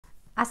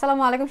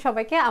আসসালামু আলাইকুম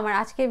সবাইকে। আমার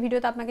আজকের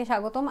ভিডিওতে আপনাকে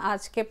স্বাগতম।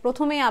 আজকে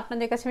প্রথমেই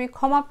আপনাদের কাছে আমি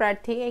ক্ষমা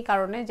প্রার্থী এই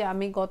কারণে যে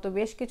আমি গত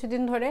বেশ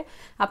কিছুদিন ধরে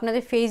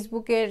আপনাদের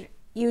ফেসবুকের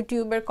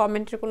ইউটিউবের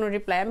কমেন্টের কোনো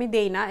রিপ্লাই আমি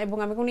দেই না এবং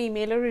আমি কোনো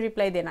ইমেইলেরও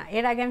রিপ্লাই দিই না।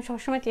 এর আগে আমি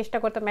সবসময় চেষ্টা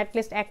করতাম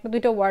অ্যাটলিস্ট একটা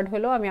দুটো ওয়ার্ড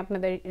হলেও আমি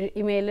আপনাদের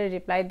ইমেইলের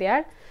রিপ্লাই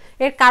দেওয়ার।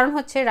 এর কারণ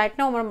হচ্ছে রাইট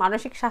নাও আমার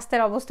মানসিক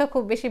স্বাস্থ্যের অবস্থা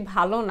খুব বেশি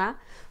ভালো না।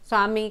 সো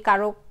আমি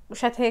কারো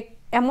সাথে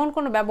এমন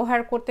কোনো ব্যবহার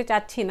করতে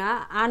চাচ্ছি না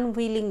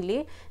আনউইলিংলি,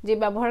 যে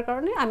ব্যবহার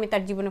কারণে আমি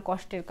তার জীবনে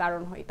কষ্টের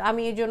কারণ হই। তো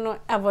আমি এই জন্য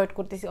অ্যাভয়েড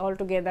করতেছি অল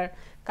টুগেদার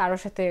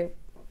কারোর সাথে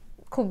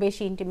খুব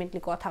বেশি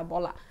ইন্টিমেটলি কথা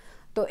বলা।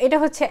 তো এটা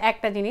হচ্ছে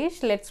একটা জিনিস,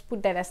 লেটস পুট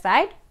দ্যাট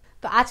অ্যাসাইড।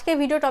 তো আজকে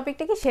ভিডিও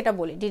টপিকটা কি সেটা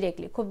বলি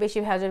ডিরেক্টলি, খুব বেশি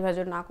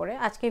ভেজর না করে।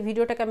 আজকে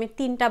ভিডিওটাকে আমি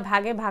 3টা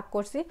ভাগে ভাগ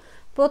করছি।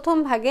 প্রথম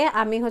ভাগে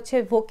আমি হচ্ছে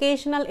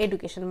ভোকেশনাল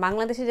এডুকেশন,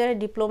 বাংলাদেশে যারা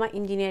ডিপ্লোমা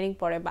ইঞ্জিনিয়ারিং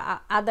পড়ে বা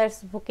আদার্স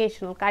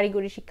ভোকেশনাল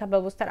কারিগরি শিক্ষা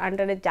ব্যবস্থার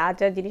আন্ডারে যা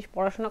যা জিনিস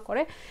পড়াশোনা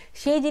করে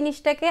সেই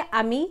জিনিসটাকে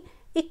আমি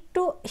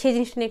সেই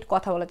জিনিসটা নিয়ে একটু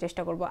কথা বলার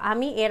চেষ্টা করব।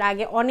 আমি এর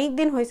আগে অনেক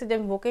দিন হয়েছে যে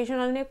আমি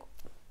ভোকেশনাল নিয়ে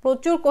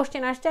প্রচুর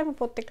কোশ্চেন আসছে, আমি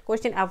প্রত্যেকটা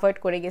কোশ্চেন অ্যাভয়েড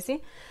করে গেছি।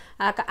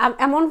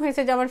 এমন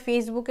হয়েছে যে আমার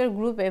ফেসবুকের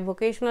গ্রুপে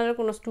ভোকেশনালের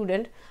কোনো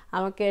স্টুডেন্ট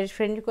আমাকে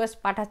ফ্রেন্ড রিকোয়েস্ট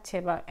পাঠাচ্ছে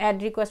বা অ্যাড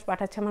রিকোয়েস্ট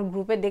পাঠাচ্ছে আমার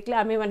গ্রুপে, দেখলে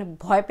আমি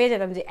ভয় পেয়ে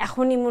যেতাম যে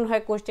এখনই মনে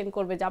হয় কোশ্চেন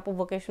করবে যে আপু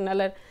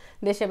ভোকেশনালের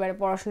দেশে বাইরে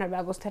পড়াশোনার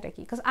ব্যবস্থাটা কী।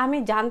 বিকজ আমি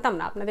জানতাম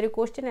না, আপনাদের এই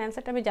কোশ্চেনের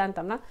অ্যান্সারটা আমি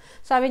জানতাম না।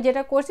 সো আমি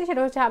যেটা করছি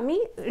সেটা হচ্ছে আমি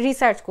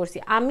রিসার্চ করছি।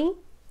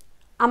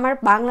 আমার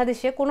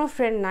বাংলাদেশে কোনো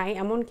ফ্রেন্ড নাই,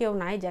 এমন কেউ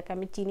নাই যাকে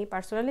আমি চিনি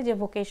পার্সোনালি যে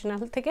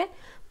ভোকেশনাল থেকে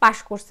পাশ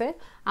করছে।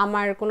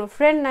 আমার কোনো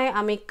ফ্রেন্ড নাই।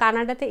 আমি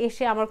কানাডাতে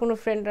এসে আমার কোনো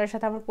ফ্রেন্ডের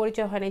সাথে আমার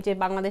পরিচয় হয়নি যে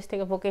বাংলাদেশ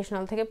থেকে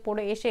ভোকেশনাল থেকে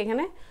পড়ে এসে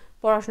এখানে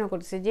পড়াশোনা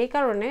করতেছে। যেই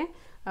কারণে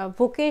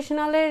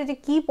ভোকেশনালের যে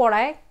কী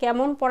পড়ায়,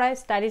 কেমন পড়ায়,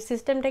 স্টাডি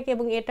সিস্টেমটাকে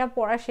এবং এটা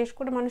পড়া শেষ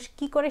করে মানুষ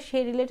কী করে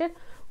সেই রিলেটেড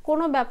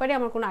কোনো ব্যাপারে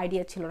আমার কোনো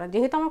আইডিয়া ছিল না।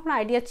 যেহেতু আমার কোনো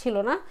আইডিয়া ছিল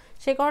না,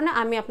 সে কারণে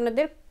আমি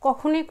আপনাদের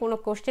কখনোই কোনো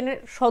কোশ্চেনের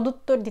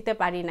সদুত্তর দিতে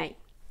পারি নাই।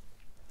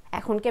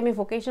 এখন কি আমি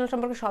ভোকেশনাল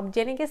সম্পর্কে সব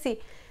জেনে গেছি?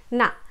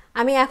 না,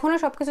 আমি এখনও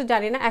সব কিছু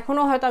জানি না।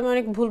 এখনও হয়তো আমি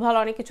অনেক ভুলভাল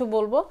অনেক কিছু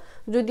বলবো।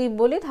 যদি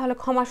বলি তাহলে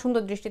ক্ষমা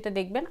সুন্দর দৃষ্টিতে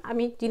দেখবেন।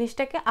 আমি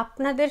জিনিসটাকে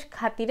আপনাদের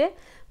খাতিরে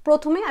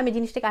প্রথমে আমি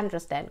জিনিসটাকে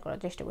আন্ডারস্ট্যান্ড করার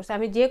চেষ্টা করছি।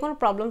 আমি যে কোনো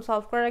প্রবলেম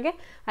সলভ করার আগে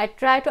I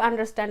try to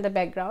understand the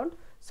background.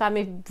 So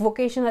আমি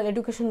ভোকেশনাল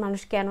এডুকেশন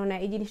মানুষ কেন নেয়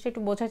এই জিনিসটা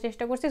একটু বোঝার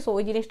চেষ্টা করছি। সো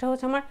ওই জিনিসটা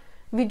হচ্ছে আমার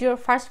ভিডিওর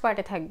ফার্স্ট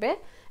পার্টে থাকবে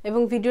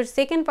এবং ভিডিওর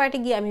সেকেন্ড পার্টে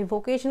গিয়ে আমি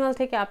ভোকেশনাল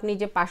থেকে আপনি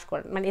যে পাশ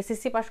করেন, মানে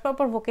এসএসসি পাশ করার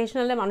পর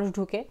ভোকেশনালে মানুষ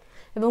ঢুকে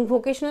এবং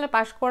ভোকেশনালে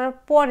পাশ করার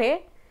পরে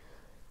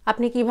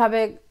আপনি কিভাবে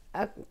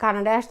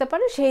কানাডায় আসতে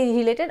পারেন সেই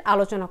রিলেটেড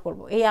আলোচনা করব।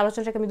 এই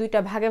আলোচনাটাকে আমি 2টা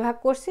ভাগে ভাগ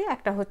করছি।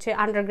 একটা হচ্ছে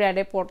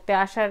আন্ডারগ্র্যাডে পড়তে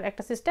আসার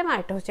একটা সিস্টেম, আর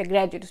একটা হচ্ছে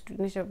গ্র্যাজুয়েট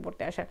স্টুডেন্ট হিসেবে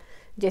পড়তে আসার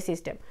যে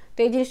সিস্টেম। তো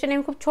এই জিনিসটা নিয়ে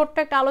আমি খুব ছোট্ট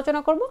একটা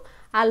আলোচনা করব।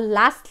 আর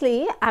লাস্টলি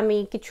আমি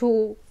কিছু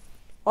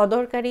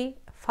অদরকারি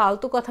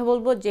ফালতু কথা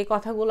বলবো, যে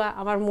কথাগুলো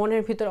আমার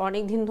মনের ভিতর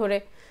অনেক দিন ধরে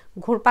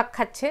ঘুরপাক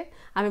খাচ্ছে,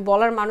 আমি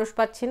বলার মানুষ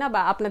পাচ্ছি না,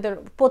 বা আপনাদের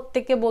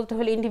প্রত্যেককে বলতে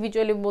হলে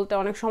ইন্ডিভিজুয়ালি বলতে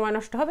অনেক সময়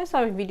নষ্ট হবে। সো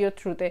আমি ভিডিও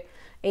থ্রুতে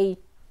এই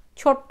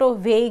ছোট্ট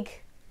ভেগ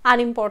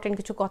আনইম্পর্টেন্ট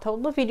কিছু কথা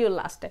বলবো ভিডিওর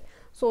লাস্টে।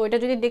 সো এটা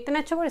যদি দেখতে না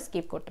ইচ্ছা করে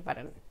স্কিপ করতে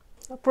পারেন।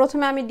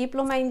 প্রথমে আমি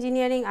ডিপ্লোমা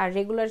ইঞ্জিনিয়ারিং আর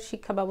রেগুলার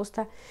শিক্ষা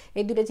ব্যবস্থা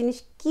এই দুটো জিনিস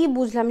কি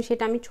বুঝলাম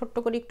সেটা আমি ছোট্ট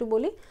করে একটু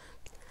বলি।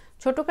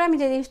 ছোট করে আমি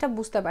যে জিনিসটা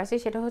বুঝতে পারছি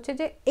সেটা হচ্ছে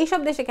যে এইসব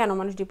দেশে কেন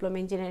মানুষ ডিপ্লোমা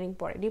ইঞ্জিনিয়ারিং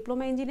পড়ে।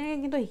 ডিপ্লোমা ইঞ্জিনিয়ারিং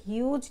কিন্তু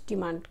হিউজ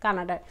ডিমান্ড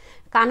কানাডায়।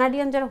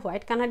 কানাডিয়ান যারা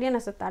হোয়াইট কানাডিয়ান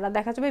আছে তারা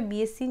দেখা যাবে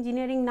বিএসসি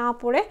ইঞ্জিনিয়ারিং না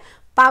পড়ে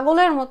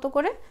পাগলের মতো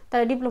করে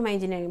তারা ডিপ্লোমা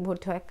ইঞ্জিনিয়ারিং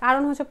ভর্তি হয়।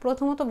 কারণ হচ্ছে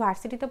প্রথমত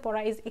ভার্সিটিতে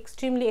পড়া is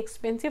extremely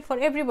expensive for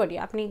everybody,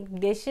 আপনি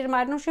দেশের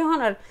মানুষই হন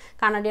আর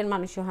কানাডিয়ান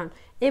মানুষই হন,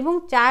 এবং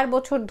 4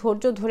 বছর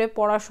ধৈর্য ধরে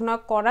পড়াশোনা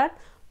করার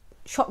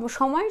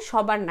সময়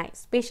সবার নাই।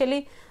 স্পেশালি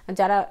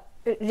যারা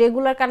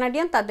রেগুলার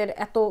কানাডিয়ান তাদের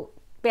এত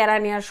প্যারা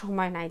নেওয়ার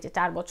সময় নাই যে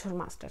 4 বছর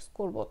মাস্টার্স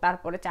করব,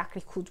 তারপরে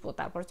চাকরি খুঁজবো,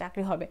 তারপরে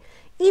চাকরি হবে।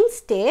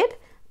 ইনস্টেড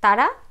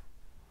তারা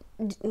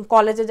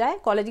কলেজে যায়,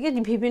 কলেজে গিয়ে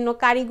বিভিন্ন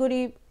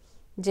কারিগরি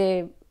যে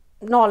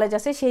নলেজ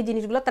আছে সেই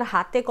জিনিসগুলো তার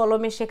হাতে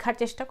কলমে শেখার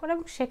চেষ্টা করে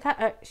এবং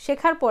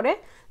শেখার পরে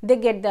দে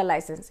গেট দ্য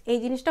লাইসেন্স। এই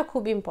জিনিসটা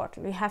খুব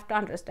important, you have to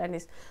understand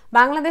this.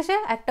 বাংলাদেশে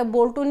একটা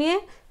বল্টু নিয়ে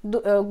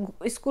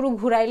স্ক্রু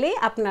ঘুরাইলেই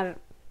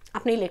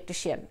আপনি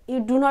electrician. You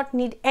do not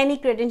need any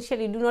credential,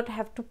 you do not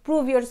have to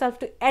prove your self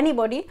to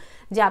anybody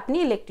যে আপনি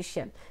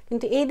ইলেকট্রিশিয়ান।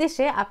 কিন্তু এই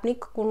দেশে আপনি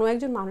কোনো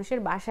একজন মানুষের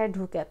বাসায়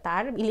ঢুকে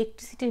তার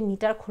ইলেকট্রিসিটির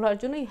মিটার খোলার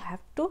জন্য you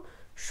have to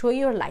show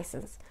your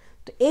licence.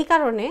 তো এই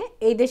কারণে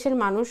এই দেশের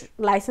মানুষ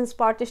লাইসেন্স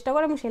পাওয়ার চেষ্টা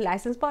করে এবং সেই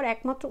লাইসেন্স পাওয়ার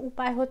একমাত্র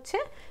উপায় হচ্ছে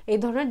এই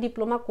ধরনের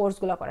ডিপ্লোমা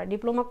কোর্সগুলো করা।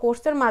 ডিপ্লোমা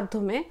কোর্সের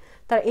মাধ্যমে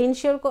তারা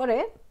এনশিওর করে,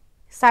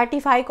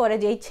 সার্টিফাই করে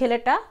যে এই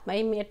ছেলেটা বা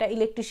এই মেয়েটা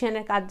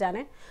ইলেকট্রিশিয়ানের কাজ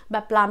জানে বা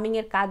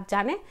প্লাম্বিংয়ের কাজ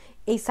জানে,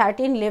 এই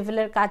সার্টেন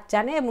লেভেলের কাজ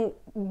জানে এবং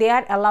দে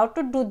আর allowed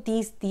to do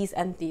this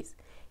and this.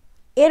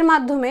 এর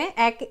মাধ্যমে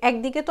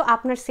একদিকে তো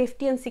আপনার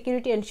সেফটি অ্যান্ড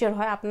সিকিউরিটি এনশিওর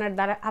হয়,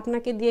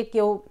 আপনাকে দিয়ে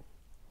কেউ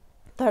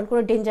ধরেন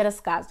কোনো ডেঞ্জারাস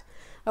কাজ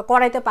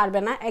করাইতে পারবে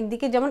না,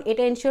 একদিকে যেমন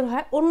এটা এনশিওর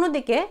হয়।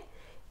 অন্যদিকে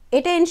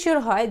এটা এনশিওর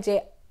হয় যে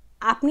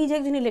আপনি যে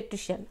একজন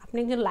ইলেকট্রিশিয়ান, আপনি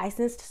একজন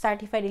licensed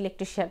certified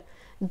electrician,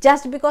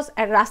 just because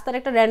রাস্তার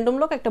একটা র্যান্ডম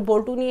লোক একটা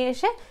বল্টু নিয়ে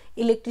এসে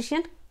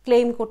ইলেকট্রিশিয়ান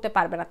ক্লেম করতে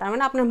পারবে না। তার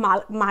মানে আপনার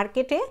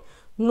মার্কেটে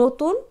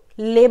নতুন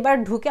লেবার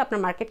ঢুকে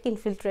আপনার মার্কেটকে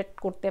ইনফিলট্রেট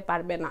করতে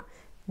পারবে না।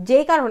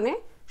 যেই কারণে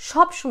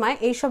সব সময়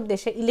এইসব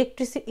দেশে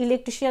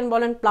ইলেকট্রিশিয়ান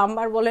বলেন,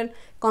 প্লাম্বার বলেন,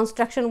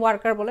 কনস্ট্রাকশন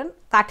ওয়ার্কার বলেন,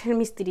 কাঠের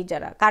মিস্ত্রি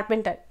যারা,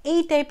 কার্পেন্টার, এই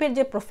টাইপের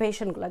যে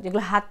প্রফেশনগুলো,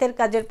 যেগুলো হাতের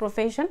কাজের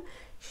প্রফেশন,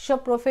 সেসব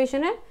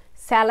প্রফেশনের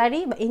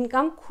স্যালারি বা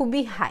ইনকাম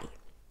খুবই হাই।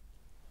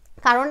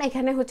 কারণ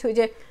এখানে হচ্ছে ওই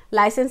যে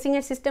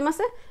লাইসেন্সিংয়ের সিস্টেম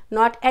আছে,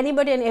 not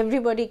anybody and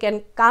everybody can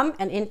come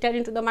and enter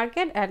in to the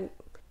market and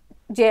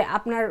যে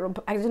আপনার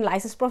একজন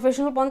লাইসেন্স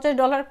প্রফেশনাল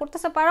 $50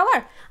 করতেছে পার আওয়ার,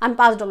 আমি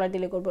 $5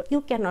 দিলে করবো, you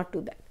can not do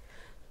that.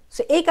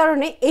 So এই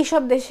কারণে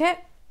এইসব দেশে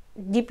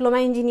ডিপ্লোমা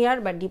ইঞ্জিনিয়ার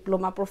বা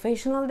ডিপ্লোমা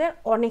প্রফেশনালদের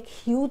অনেক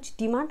হিউজ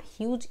ডিমান্ড,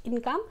 হিউজ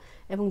ইনকাম,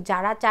 এবং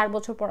যারা 4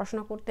 বছর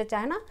পড়াশোনা করতে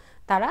চায় না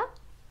তারা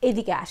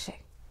এদিকে আসে।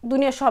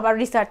 দুনিয়ার সবার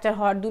রিসার্চার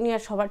হওয়ার,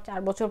 দুনিয়ার সবার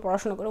 4 বছর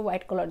পড়াশোনা করে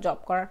হোয়াইট কলার জব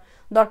করার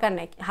দরকার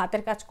নেই,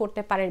 হাতের কাজ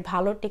করতে পারে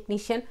ভালো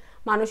টেকনিশিয়ান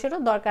মানুষেরও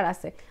দরকার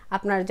আছে।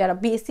 আপনার যারা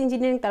বিএসসি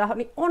ইঞ্জিনিয়ারিং তারা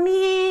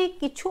অনেক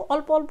কিছু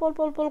অল্প অল্প অল্প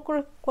অল্প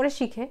করে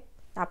শিখে,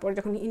 তারপর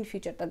যখন ইন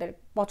ফিউচার তাদের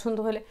পছন্দ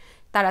হলে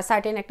তারা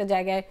সার্টেন একটা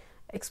জায়গায়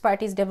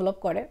এক্সপার্টিস ডেভেলপ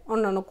করে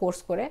অন্যান্য কোর্স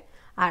করে।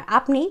 আর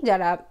আপনি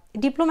যারা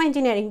ডিপ্লোমা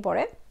ইঞ্জিনিয়ারিং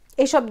পড়ে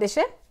এইসব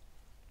দেশে,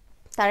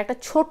 তারা একটা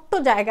ছোট্ট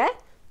জায়গায়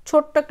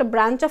ছোট্ট একটা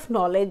ব্রাঞ্চ অফ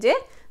নলেজে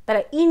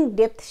তারা ইন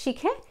ডেপথ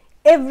শিখে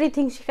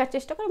এভরিথিং শেখার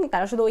চেষ্টা করে, এবং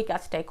তারা শুধু ওই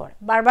কাজটাই করে,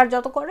 বারবার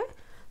যত করে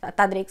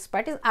তাদের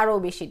এক্সপার্টিস আরও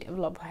বেশি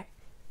ডেভেলপ হয়।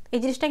 এই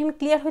জিনিসটা কিন্তু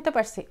ক্লিয়ার হতে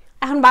পারছি।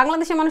 এখন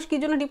বাংলাদেশের মানুষ কী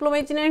জন্য ডিপ্লোমা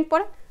ইঞ্জিনিয়ারিং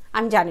পড়ে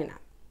আমি জানি না।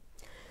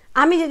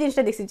 আমি যে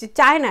জিনিসটা দেখছি যে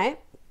চায়নায়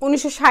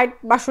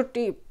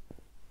 1960-62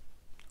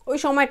 ওই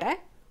সময়টায়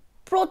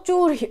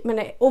প্রচুর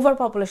মানে ওভার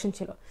পপুলেশন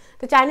ছিল।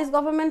 তো চাইনিজ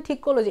গভর্নমেন্ট ঠিক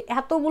করলো যে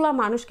এতগুলা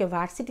মানুষকে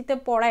ভার্সিটিতে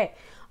পড়ায়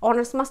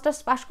অনার্স মাস্টার্স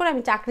পাস করে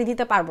আমি চাকরি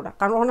দিতে পারবো না,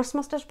 কারণ অনার্স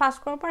মাস্টার্স পাস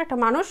করার পর একটা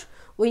মানুষ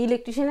ওই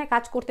ইলেকট্রিশিয়ানের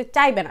কাজ করতে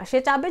চাইবে না, সে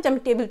চাইবে যে আমি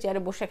টেবিল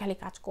চেয়ারে বসে খালি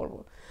কাজ করব।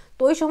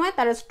 তো ওই সময়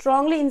তারা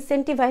স্ট্রংলি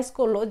ইনসেন্টিভাইজ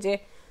করলো যে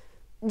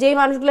যেই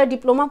মানুষগুলো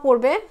ডিপ্লোমা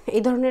পড়বে,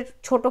 এই ধরনের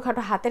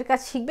ছোটোখাটো হাতের কাজ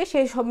শিখবে,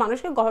 সেই সব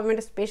মানুষকে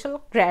গভর্নমেন্ট স্পেশাল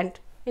গ্র্যান্ট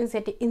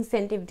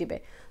ইনসেন্টিভ দিবে।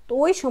 তো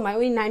ওই সময়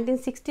ওই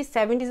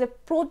 1960-70s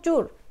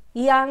প্রচুর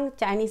ইয়াং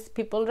চাইনিজ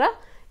পিপলরা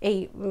এই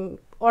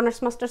অনার্স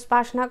মাস্টার্স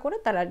পাস না করে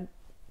তারা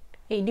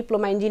এই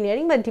ডিপ্লোমা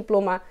ইঞ্জিনিয়ারিং বা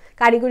ডিপ্লোমা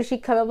কারিগরি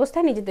শিক্ষা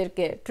ব্যবস্থায়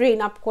নিজেদেরকে ট্রেন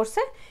আপ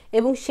করছে,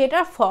 এবং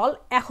সেটার ফল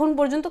এখন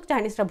পর্যন্ত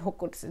চাইনিজরা ভোগ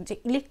করতেছে। যে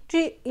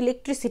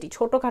ইলেকট্রিসিটি,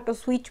 ছোটোখাটো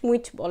সুইচ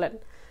মুইচ বলেন,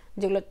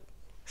 যেগুলো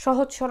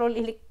সহজ সরল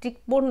ইলেকট্রিক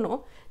পণ্য,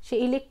 সেই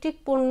ইলেকট্রিক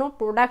পণ্য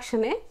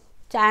প্রোডাকশনে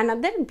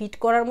চায়নাদের বিট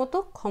করার মতো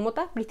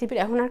ক্ষমতা পৃথিবীর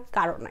এখন আর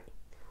কারো নাই।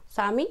 সো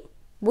আমি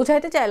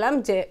বুঝাইতে চাইলাম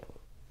যে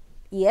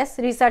ইয়েস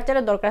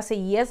রিসার্চারের দরকার আছে,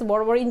 ইয়েস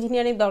বড় বড়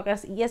ইঞ্জিনিয়ারিং দরকার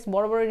আছে, ইয়েস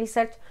বড় বড়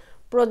রিসার্চ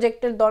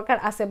প্রজেক্টের দরকার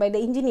আছে by the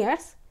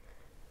engineers,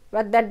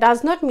 but that does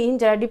not mean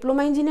যারা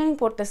ডিপ্লোমা ইঞ্জিনিয়ারিং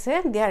পড়তেছে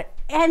দে আর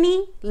any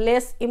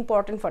less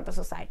important for the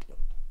society.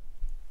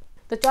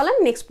 তো চলেন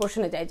নেক্সট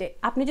পোর্শনে যাই, যে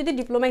আপনি যদি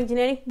ডিপ্লোমা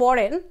ইঞ্জিনিয়ারিং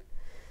পড়েন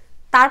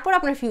তারপর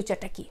আপনার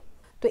ফিউচারটা কি।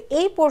 তো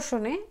এই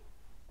পোর্শনে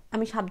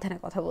আমি সাবধানে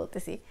কথা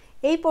বলতেছি,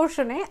 এই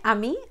পোর্শনে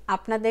আমি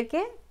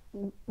আপনাদেরকে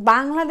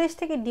বাংলাদেশ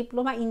থেকে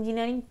ডিপ্লোমা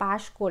ইঞ্জিনিয়ারিং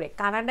পাস করে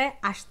কানাডায়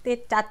আসতে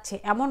চাচ্ছে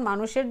এমন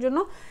মানুষের জন্য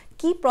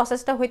কি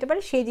প্রসেসটা হইতে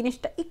পারে সেই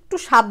জিনিসটা একটু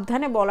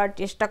সাবধানে বলার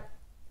চেষ্টা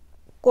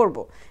করব।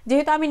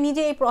 যেহেতু আমি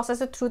নিজে এই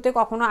প্রসেসের থ্রুতে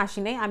কখনো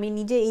আসি নাই, আমি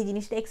নিজে এই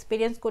জিনিসটা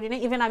এক্সপিরিয়েন্স করি না,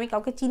 ইভেন আমি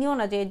কাউকে চিনিও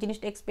না যে এই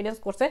জিনিসটা এক্সপিরিয়েন্স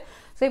করছে।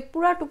 সো এই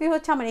পুরাটুকুই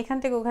হচ্ছে আমার এখান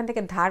থেকে ওখান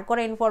থেকে ধার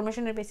করা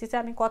ইনফরমেশনের বেসিসে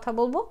আমি কথা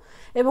বলবো,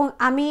 এবং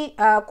আমি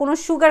কোনো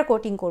সুগার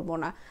কোটিং করব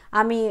না।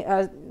 আমি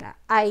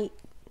I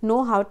know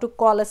how to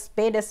call এ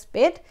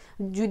স্পেড।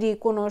 যদি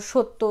কোনো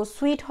সত্য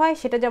সুইট হয়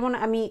সেটা যেমন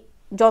আমি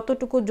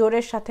যতটুকু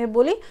জোরের সাথে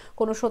বলি,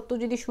 কোনো সত্য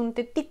যদি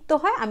শুনতে তিক্ত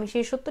হয় আমি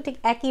সেই সত্য ঠিক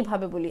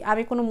একইভাবে বলি।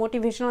 আমি কোনো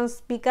মোটিভেশনাল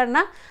স্পিকার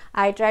না,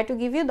 I try to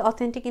give you the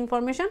authentic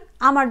information,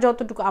 আমার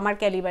যতটুকু আমার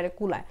ক্যালিবারে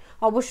কুলায়।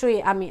 অবশ্যই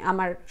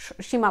আমার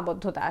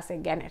সীমাবদ্ধতা আছে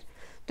জ্ঞানের।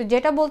 তো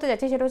যেটা বলতে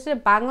যাচ্ছি সেটা হচ্ছে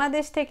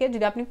বাংলাদেশ থেকে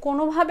যদি আপনি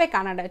কোনোভাবে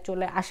কানাডায়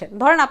চলে আসেন,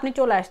 ধরেন আপনি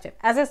চলে আসছেন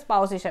অ্যাজ এ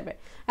স্পাউস হিসাবে,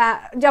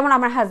 যেমন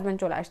আমার হাজব্যান্ড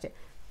চলে আসছে,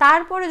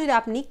 তারপরে যদি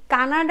আপনি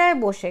কানাডায়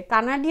বসে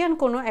কানাডিয়ান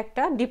কোনো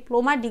একটা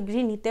ডিপ্লোমা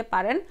ডিগ্রি নিতে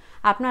পারেন,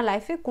 আপনার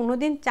লাইফে কোনো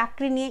দিন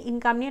চাকরি নিয়ে,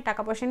 ইনকাম নিয়ে,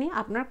 টাকা পয়সা নিয়ে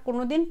আপনার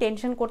কোনো দিন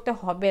টেনশন করতে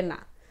হবে না।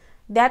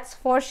 That's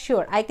for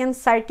sure, I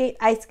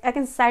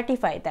can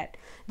certify that.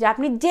 যে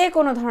আপনি যে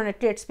কোনো ধরনের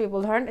ট্রেডস পিপল,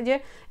 ধরেন যে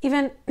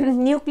ইভেন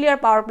নিউক্লিয়ার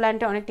পাওয়ার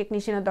প্ল্যান্টে অনেক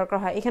টেকনিশিয়ানের দরকার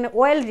হয়, এখানে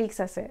অয়েল রিগস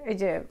আছে, এই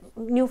যে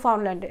নিউ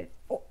ফাউন্ডল্যান্ডে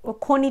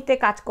খনিতে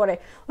কাজ করে,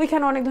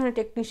 ওইখানে অনেক ধরনের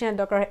টেকনিশিয়ানের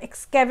দরকার হয়,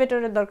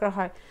 এক্সক্যাভেটরের দরকার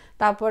হয়,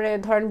 তারপরে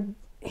ধরেন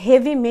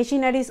হেভি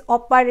মেশিনারিজ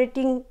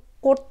অপারেটিং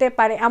করতে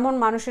পারে এমন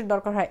মানুষের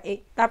দরকার হয়,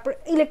 তারপর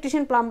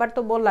ইলেকট্রিশিয়ান, প্লাম্বার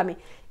তো বললামই।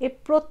 এই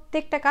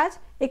প্রত্যেকটা কাজ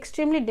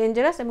এক্সট্রিমলি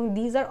ডেঞ্জারাস এবং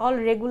these are all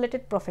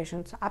regulated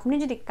professions. আপনি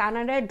যদি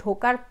কানাডায়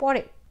ঢোকার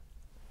পরে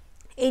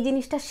এই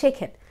জিনিসটা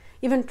শেখেন,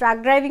 ইভেন ট্রাক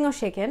ড্রাইভিংও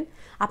শেখেন,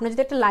 আপনার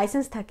যদি একটা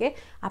লাইসেন্স থাকে,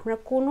 আপনার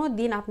কোনো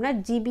দিন আপনার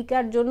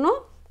জীবিকার জন্য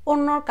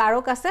অন্য কারো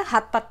কাছে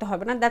হাত পাততে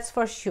হবে না, দ্যাটস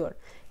ফর শিওর।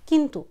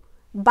 কিন্তু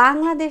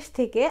বাংলাদেশ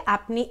থেকে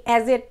আপনি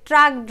অ্যাজ এ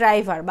ট্রাক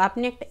ড্রাইভার বা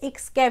আপনি একটা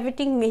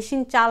এক্সক্যাভেটিং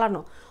মেশিন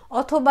চালানো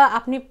অথবা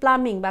আপনি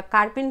প্লাম্বিং বা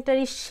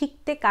কার্পেন্টারি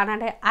শিখতে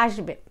কানাডায়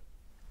আসবেন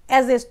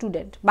অ্যাজ এ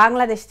স্টুডেন্ট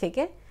বাংলাদেশ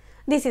থেকে,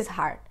 দিস ইজ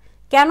হার্ড।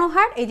 কেন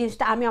হার্ড এই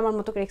জিনিসটা আমি আমার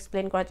মতো করে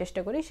এক্সপ্লেন করার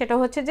চেষ্টা করি। সেটা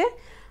হচ্ছে যে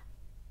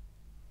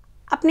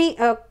আপনি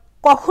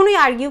কখনোই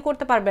আর্গিউ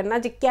করতে পারবেন না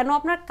যে কেন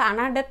আপনার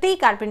কানাডাতেই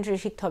কার্পেন্টারি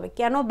শিখতে হবে,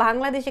 কেন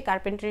বাংলাদেশে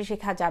কার্পেন্টারি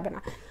শেখা যাবে না।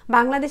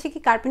 বাংলাদেশে কি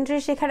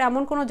কার্পেন্টারি শেখার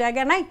এমন কোনো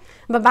জায়গা নাই?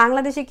 বা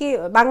বাংলাদেশে কি,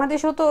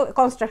 বাংলাদেশেও তো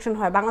কনস্ট্রাকশন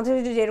হয়,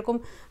 বাংলাদেশে যেরকম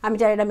আমি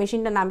জানি না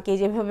মেশিনটার নাম কি,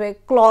 যেভাবে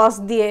ক্লস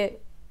দিয়ে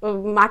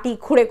মাটি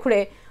খুঁড়ে খুঁড়ে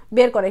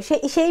বের করে,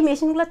 সেই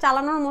মেশিনগুলো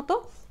চালানোর মতো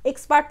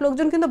এক্সপার্ট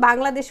লোকজন কিন্তু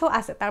বাংলাদেশেও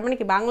আছে। তার মানে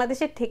কি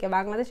বাংলাদেশের থেকে,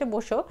 বাংলাদেশে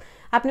বসেও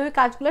আপনি ওই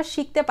কাজগুলো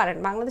শিখতে পারেন,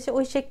 বাংলাদেশে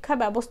ওই শিক্ষা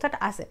ব্যবস্থাটা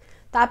আছে।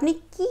 তো আপনি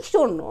কী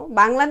জন্য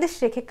বাংলাদেশ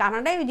রেখে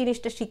কানাডায় ওই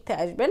জিনিসটা শিখতে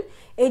আসবেন,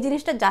 এই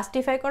জিনিসটা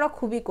জাস্টিফাই করা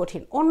খুবই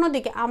কঠিন।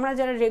 অন্যদিকে আমরা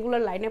যারা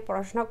রেগুলার লাইনে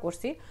পড়াশোনা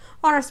করছি,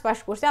 অনার্স পাস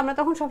করছি, আমরা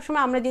তখন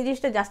সবসময় আমরা যে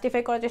জিনিসটা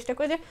জাস্টিফাই করার চেষ্টা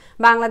করি যে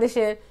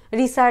বাংলাদেশে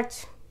রিসার্চ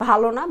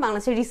ভালো না,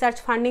 বাংলাদেশের রিসার্চ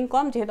ফান্ডিং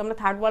কম, যেহেতু আমরা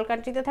থার্ড ওয়ার্ল্ড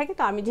কান্ট্রিতে থাকি,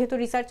 তো আমি যেহেতু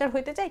রিসার্চার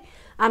হইতে চাই,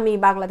 আমি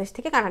বাংলাদেশ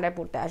থেকে কানাডায়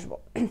পড়তে আসবো।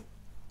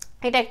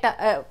 এটা একটা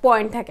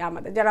পয়েন্ট থাকে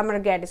আমাদের, যারা আমরা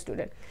গ্র্যাড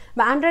স্টুডেন্ট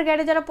বা আন্ডার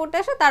গ্র্যাডে যারা পড়তে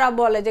আসে, তারা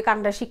বলে যে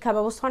কানাডার শিক্ষা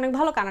ব্যবস্থা অনেক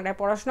ভালো, কানাডায়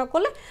পড়াশোনা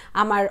করলে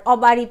আমার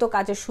অবারিত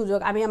কাজের সুযোগ,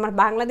 আমি আমার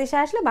বাংলাদেশে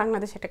আসলে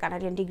বাংলাদেশে একটা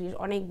কানাডিয়ান ডিগ্রির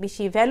অনেক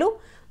বেশি ভ্যালু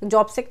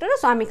জব সেক্টরে,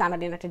 সো আমি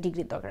কানাডিয়ান একটা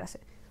ডিগ্রির দরকার আছে।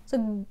 So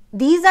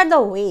these are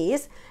the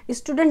ways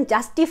student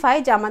justify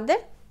যে আমাদের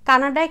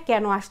কানাডায়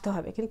কেন আসতে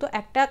হবে। কিন্তু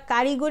একটা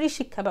কারিগরি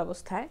শিক্ষা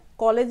ব্যবস্থায়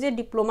কলেজে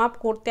ডিপ্লোমা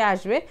করতে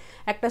আসবে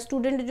একটা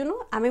স্টুডেন্টের জন্য,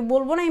 আমি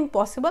বলবো না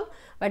impossible,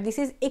 but this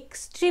is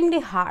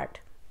extremely hard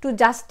to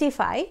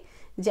justify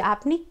যে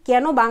আপনি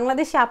কেন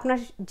বাংলাদেশে আপনার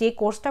যে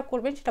কোর্সটা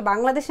করবেন সেটা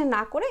বাংলাদেশে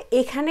না করে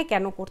এখানে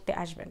কেন করতে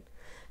আসবেন।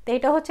 তো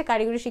এটা হচ্ছে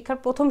কারিগরি শিক্ষার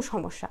প্রথম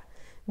সমস্যা।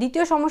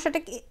 দ্বিতীয় সমস্যাটা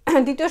কি,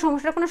 দ্বিতীয়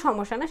সমস্যাটা কোনো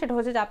সমস্যা না, সেটা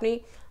হচ্ছে যে আপনি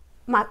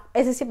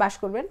এসএসসি পাস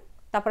করবেন,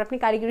 তারপর আপনি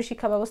কারিগরি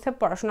শিক্ষা ব্যবস্থায়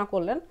পড়াশোনা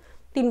করলেন,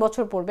 3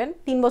 বছর পড়বেন,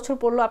 3 বছর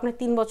পড়লেও আপনার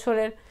 3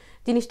 বছরের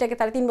জিনিসটাকে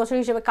তারা 3 বছর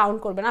হিসেবে কাউন্ট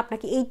করবে না,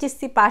 আপনাকে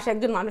এইচএসসি পাস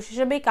একজন মানুষ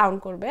হিসেবেই কাউন্ট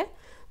করবে।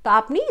 তো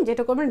আপনি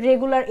যেটা করবেন,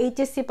 রেগুলার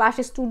এইচএসসি পাস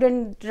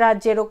স্টুডেন্টরা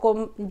যেরকম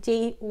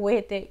যেই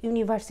ওয়েতে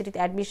ইউনিভার্সিটিতে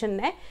অ্যাডমিশন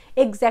নেয়,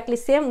 এক্স্যাক্টলি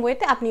সেম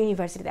ওয়েতে আপনি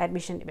ইউনিভার্সিটিতে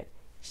অ্যাডমিশন নেবেন।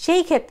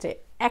 সেই ক্ষেত্রে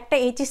একটা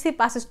এইচএসসি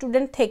পাস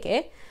স্টুডেন্ট থেকে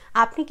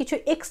আপনি কিছু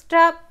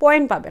এক্সট্রা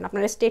পয়েন্ট পাবেন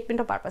আপনার স্টেটমেন্ট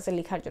অফ পারপাসে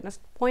লেখার জন্য।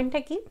 পয়েন্টটা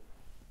কি?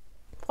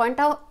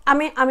 পয়েন্টটাও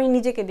আমি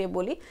নিজেকে দিয়ে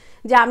বলি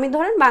যে আমি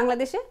ধরেন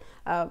বাংলাদেশে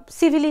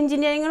সিভিল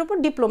ইঞ্জিনিয়ারিংয়ের উপর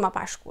ডিপ্লোমা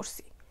পাস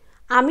করছি,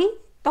 আমি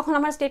তখন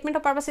আমার স্টেটমেন্ট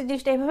অফ পারপাসের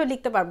জিনিসটা এইভাবে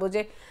লিখতে পারবো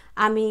যে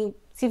আমি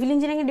সিভিল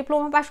ইঞ্জিনিয়ারিং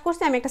ডিপ্লোমা পাস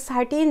করছি, আমি একটা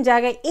সার্টেন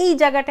জায়গায়, এই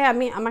জায়গাটায়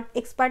আমি আমার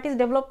এক্সপার্টিস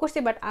ডেভেলপ করছি,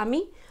 বাট আমি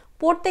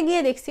পড়তে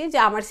গিয়ে দেখছি যে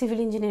আমার সিভিল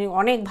ইঞ্জিনিয়ারিং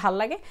অনেক ভালো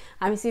লাগে,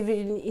 আমি সিভিল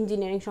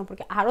ইঞ্জিনিয়ারিং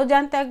সম্পর্কে আরও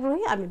জানতে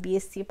আগ্রহী, আমি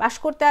বিএসসি পাস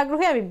করতে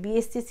আগ্রহী, আমি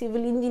বিএসসি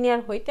সিভিল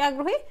ইঞ্জিনিয়ার হইতে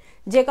আগ্রহী,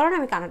 যে কারণে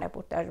আমি কানাডায়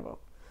পড়তে আসবো।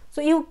 So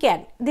you can,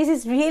 this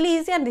is really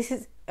easy and this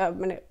is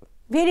মানে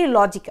ভেরি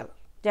লজিক্যাল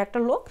যে একটা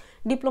লোক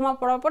ডিপ্লোমা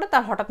পড়ার পরে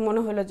তার হঠাৎ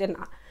মনে হলো যে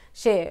না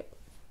সে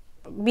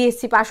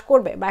বিএসসি পাস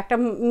করবে, বা একটা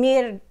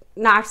মেয়ের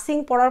নার্সিং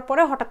পড়ার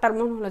পরে হঠাৎ তার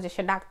মনে হলো যে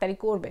সে ডাক্তারি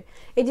করবে,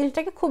 এই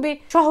জিনিসটাকে খুবই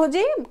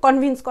সহজেই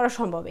কনভিন্স করা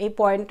সম্ভব এই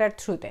পয়েন্টটার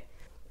থ্রুতে।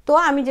 তো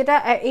আমি যেটা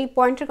এই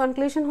পয়েন্টের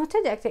কনক্লুশন হচ্ছে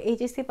যে একটা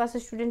এইচএসসি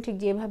পাসের স্টুডেন্ট ঠিক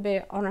যেভাবে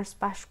অনার্স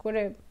পাস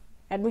করে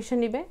অ্যাডমিশন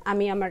নেবে,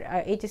 আমি আমার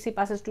এইচএসসি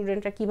পাসের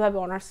স্টুডেন্টরা কীভাবে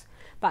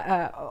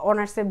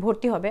অনার্সে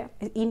ভর্তি হবে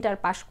ইন্টার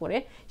পাস করে,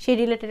 সেই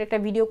রিলেটেড একটা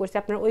ভিডিও করছি,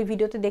 আপনারা ওই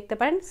ভিডিওতে দেখতে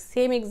পারেন।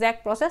 সেম এক্স্যাক্ট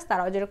প্রসেস,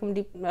 তারাও যেরকম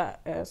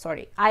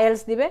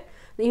আইএলস দিবে,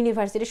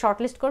 ইউনিভার্সিটি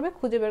শর্টলিস্ট করবে,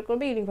 খুঁজে বের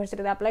করবে,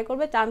 ইউনিভার্সিটিতে অ্যাপ্লাই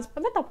করবে, চান্স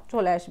পাবে, তারপর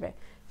চলে আসবে।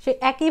 সে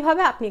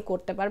একইভাবে আপনি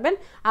করতে পারবেন,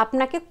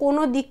 আপনাকে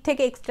কোনো দিক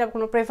থেকে এক্সট্রা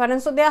কোনো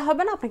প্রেফারেন্সও দেওয়া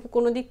হবে না, আপনাকে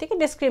কোনো দিক থেকে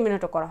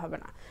ডিসক্রিমিনেটও করা হবে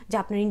না যে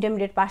আপনার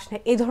ইন্টারমিডিয়েট পাস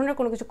নেই, এই ধরনের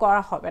কোনো কিছু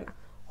করা হবে না।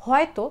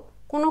 হয়তো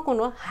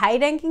কোনো হাই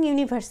র্যাঙ্কিং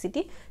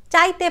ইউনিভার্সিটি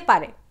চাইতে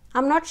পারে, I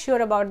am not sure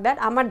about that,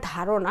 আমার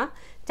ধারণা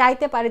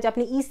চাইতে পারে যে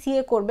আপনি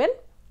ইসিএ করবেন,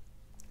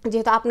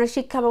 যেহেতু আপনার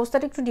শিক্ষা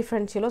ব্যবস্থাটা একটু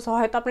ডিফারেন্ট ছিল, সো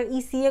হয়তো আপনার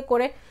ইসিএ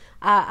করে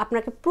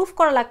আপনাকে প্রুফ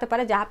করা লাগতে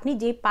পারে যে আপনি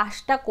যেই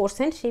পাসটা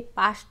করছেন সেই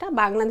পাসটা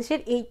বাংলাদেশের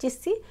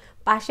এইচএসসি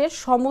পাসের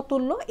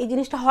সমতুল্য, এই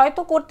জিনিসটা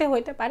হয়তো করতে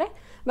হইতে পারে,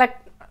 বাট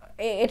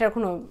এটার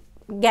কোনো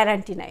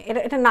গ্যারান্টি নাই,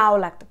 এটা নাও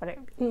লাগতে পারে,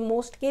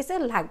 মোস্ট কেসে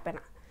লাগবে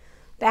না।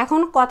 তো এখন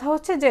কথা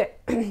হচ্ছে যে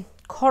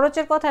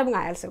খরচের কথা এবং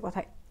আইএলসের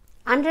কথায়।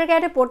 আন্ডার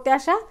গ্র্যাডে পড়তে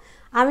আসা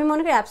আমি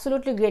মনে করি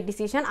অ্যাবসলিউটলি গ্রেট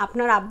ডিসিশন।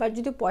 আপনার আব্বার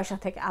যদি পয়সা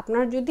থাকে,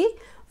 আপনার যদি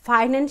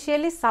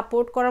ফাইন্যান্সিয়ালি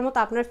সাপোর্ট করার মতো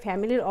আপনার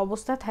ফ্যামিলির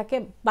অবস্থা থাকে,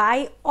 by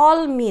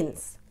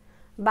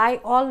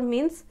all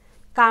means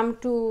come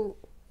to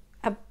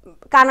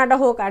Canada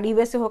হোক আর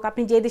ইউএসএ হোক,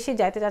 আপনি যে দেশে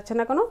যাইতে যাচ্ছেন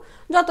না কেন,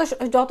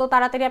 যত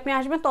তাড়াতাড়ি আপনি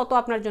আসবেন তত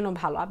আপনার জন্য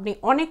ভালো। আপনি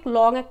অনেক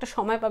লং একটা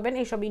সময় পাবেন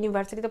এইসব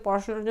ইউনিভার্সিটিতে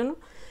পড়াশোনার জন্য।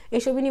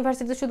 এইসব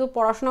ইউনিভার্সিটিতে শুধু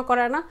পড়াশোনা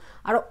করায় না,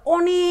 আরও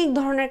অনেক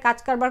ধরনের কাজ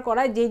কারবার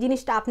করায়, যে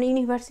জিনিসটা আপনি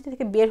ইউনিভার্সিটি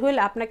থেকে বের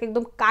হইলে আপনাকে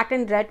একদম cut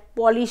and right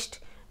polished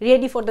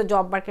ready for the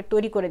job market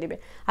তৈরি করে দেবে।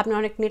 আপনি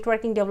অনেক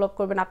নেটওয়ার্কিং ডেভেলপ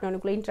করবেন, আপনি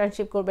অনেকগুলো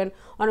ইন্টার্নশিপ করবেন,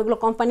 অনেকগুলো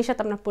কোম্পানির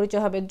সাথে আপনার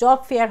পরিচয় হবে, জব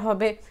ফেয়ার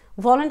হবে,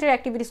 ভলেন্টিয়ার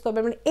অ্যাক্টিভিটিস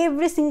করবেন, মানে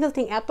এভরি সিঙ্গেল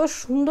থিং এত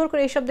সুন্দর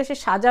করে এইসব দেশে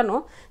সাজানো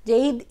যে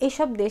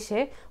এইসব দেশে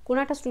কোনো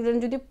একটা স্টুডেন্ট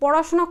যদি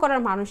পড়াশোনা করার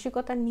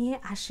মানসিকতা নিয়ে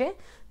আসে,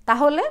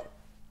 তাহলে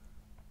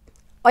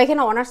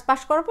ওইখানে অনার্স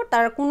পাস করার পর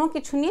তার কোনো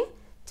কিছু নিয়ে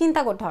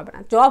চিন্তা করতে হবে না,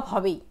 জব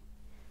হবেই।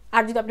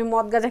 আর যদি আপনি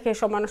মদ গাঁজা খেয়ে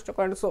সব মানুষটা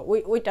করেন, সো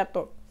ওইটা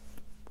তো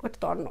ওটা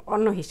তো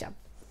অন্য হিসাব।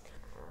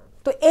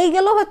 তো এই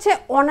গেল হচ্ছে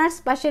অনার্স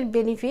পাসের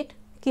বেনিফিট।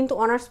 কিন্তু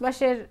অনার্স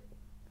পাসের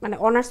মানে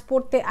অনার্স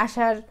পড়তে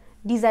আসার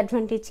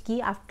ডিসঅ্যাডভান্টেজ কি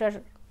আফটার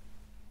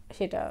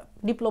সেটা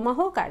ডিপ্লোমা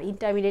হোক আর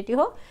ইন্টারমিডিয়েটই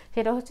হোক,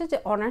 সেটা হচ্ছে যে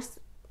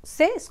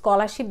অনার্সে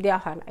স্কলারশিপ দেওয়া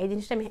হয় না। এই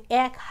জিনিসটা আমি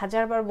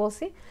 1000 বার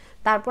বলছি,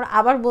 তারপর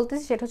আবার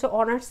বলতেছি, সেটা হচ্ছে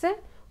অনার্সে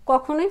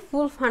কখনোই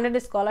ফুল ফান্ডেড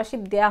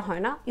স্কলারশিপ দেওয়া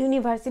হয় না।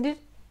 ইউনিভার্সিটির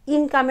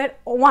ইনকামের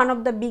one of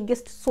the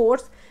biggest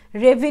source,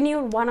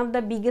 রেভিনিউর one of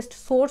the biggest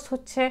source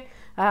হচ্ছে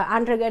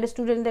আন্ডার গ্র্যাড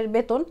স্টুডেন্টদের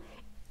বেতন।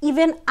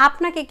 ইভেন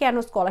আপনাকে কেন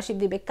স্কলারশিপ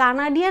দিবে?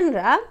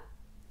 কানাডিয়ানরা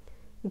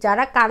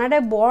যারা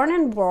কানাডায় বর্ন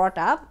অ্যান্ড ব্রট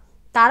আপ,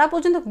 তারা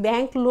পর্যন্ত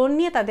ব্যাংক লোন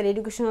নিয়ে তাদের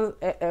এডুকেশনাল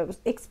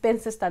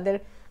এক্সপেন্সেস, তাদের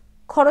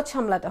খরচ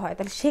সামলাতে হয়।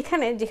 তাহলে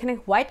সেখানে যেখানে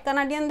হোয়াইট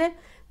কানাডিয়ানদের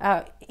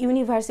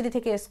ইউনিভার্সিটি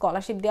থেকে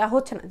স্কলারশিপ দেওয়া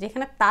হচ্ছে না,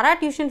 যেখানে তারা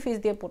টিউশন ফিস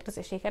দিয়ে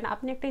পড়তেছে, সেখানে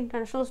আপনি একটা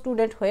ইন্টারন্যাশনাল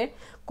স্টুডেন্ট হয়ে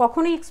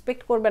কখনোই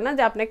এক্সপেক্ট করবেন না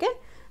যে আপনাকে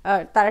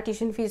তারা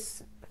টিউশন ফিস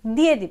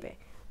দিয়ে দিবে।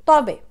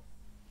 তবে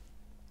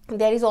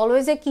দেয়ার ইজ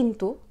অলওয়েজ এ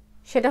কিন্তু,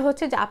 সেটা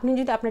হচ্ছে যে আপনি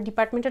যদি আপনার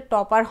ডিপার্টমেন্টের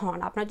টপার হন,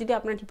 আপনার যদি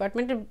আপনার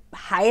ডিপার্টমেন্টের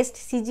হাইয়েস্ট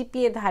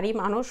সিজিপিএ ধারী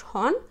মানুষ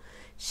হন,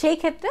 সেই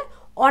ক্ষেত্রে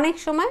অনেক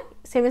সময়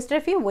সেমিস্টার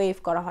ফি ওয়েভ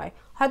করা হয়।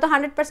 হয়তো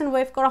 100%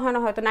 ওয়েভ করা হয় না,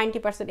 হয়তো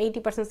 90%,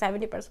 80%,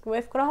 70%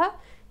 ওয়েভ করা হয়।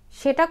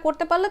 সেটা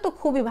করতে পারলে তো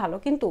খুবই ভালো।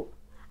 কিন্তু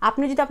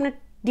আপনি যদি আপনার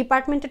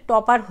ডিপার্টমেন্টের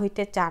টপার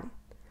হইতে চান,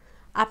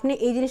 আপনি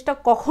এই জিনিসটা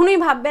কখনোই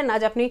ভাববেন না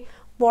যে আপনি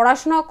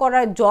পড়াশোনা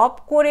করার জব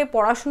করে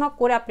পড়াশোনা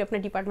করে আপনি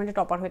আপনার ডিপার্টমেন্টে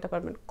টপার হইতে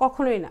পারবেন,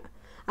 কখনোই না।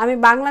 আমি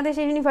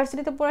বাংলাদেশের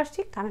ইউনিভার্সিটিতে পড়ে আসছি,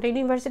 কানাডা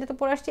ইউনিভার্সিটিতে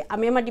পড়ে আসছি,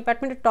 আমি আমার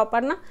ডিপার্টমেন্টের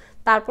টপার না,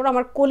 তারপর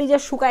আমার কলিজা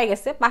শুকায়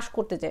গেছে পাস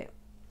করতে যায়।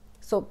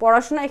 সো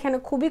পড়াশোনা এখানে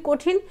খুবই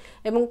কঠিন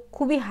এবং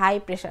খুবই হাই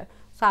প্রেশার।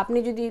 সো আপনি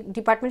যদি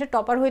ডিপার্টমেন্টের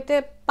টপার হইতে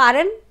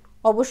পারেন,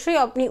 অবশ্যই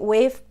আপনি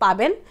ওয়েভ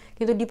পাবেন।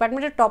 কিন্তু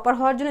ডিপার্টমেন্টের টপার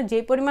হওয়ার জন্য যে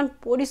পরিমাণ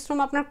পরিশ্রম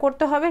আপনার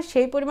করতে হবে,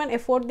 সেই পরিমাণ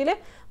এফোর্ট দিলে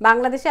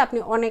বাংলাদেশে আপনি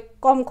অনেক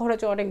কম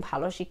খরচে অনেক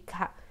ভালো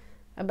শিক্ষা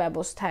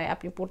ব্যবস্থায়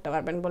আপনি পড়তে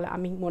পারবেন বলে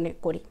আমি মনে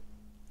করি।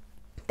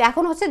 তো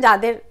এখন হচ্ছে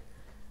যাদের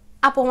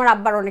আপু আমার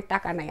আব্বার অনেক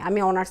টাকা নাই, আমি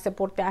অনার্সে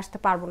পড়তে আসতে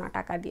পারবো না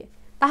টাকা দিয়ে,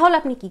 তাহলে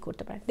আপনি কি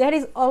করতে পারেন? There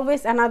is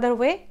always another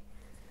way.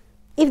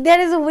 If there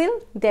is a will,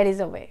 there is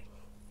a way.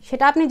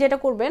 সেটা আপনি যেটা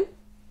করবেন,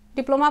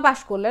 ডিপ্লোমা পাস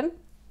করলেন,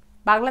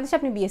 বাংলাদেশে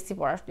আপনি বিএসসি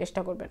পড়ার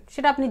চেষ্টা করবেন।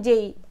 সেটা আপনি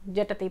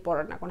যেটাতেই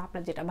পড়েন না কোনো,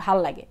 আপনার যেটা ভাল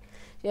লাগে।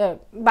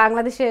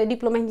 বাংলাদেশে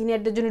ডিপ্লোমা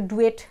ইঞ্জিনিয়ারদের জন্য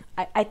ডুয়েট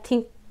আই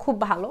থিঙ্ক খুব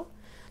ভালো,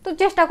 তো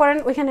চেষ্টা করেন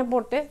ওইখানে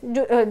পড়তে,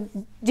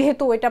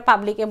 যেহেতু ওইটা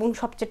পাবলিক এবং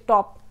সবচেয়ে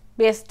টপ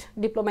বেস্ট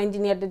ডিপ্লোমা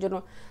ইঞ্জিনিয়ারদের জন্য।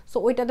 সো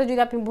ওইটাতে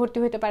যদি আপনি ভর্তি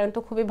হতে পারেন তো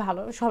খুবই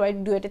ভালো। সবাই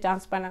ডুয়েটে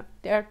চান্স পায় না,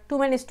 দেয়ার আর two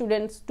many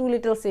students, two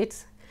little seats.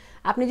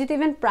 আপনি যদি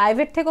ইভেন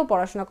প্রাইভেট থেকেও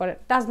পড়াশোনা করেন,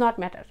 ডাজ নট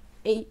ম্যাটার।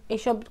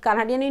 এইসব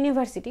কানাডিয়ান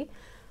ইউনিভার্সিটি,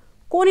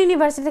 কোন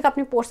ইউনিভার্সিটি থেকে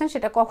আপনি পড়ছেন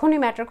সেটা কখনোই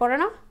ম্যাটার করে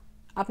না,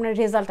 আপনার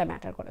রেজাল্টটা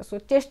ম্যাটার করে। সো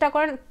চেষ্টা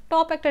করেন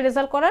টপ একটা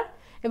রেজাল্ট করার,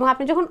 এবং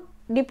আপনি যখন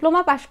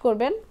ডিপ্লোমা পাস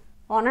করবেন,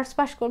 অনার্স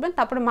পাস করবেন,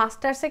 তারপরে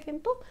মাস্টার্সে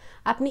কিন্তু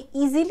আপনি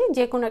ইজিলি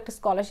যে কোনো একটা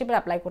স্কলারশিপের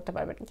অ্যাপ্লাই করতে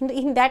পারবেন। কিন্তু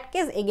ইন দ্যাট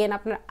কেস এগেন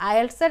আপনার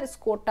আইএলটিএসের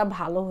স্কোরটা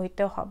ভালো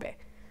হইতে হবে।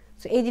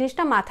 সো এই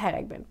জিনিসটা মাথায়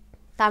রাখবেন।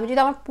 তা আমি যদি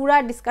আমার পুরো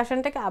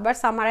ডিসকাশনটাকে আবার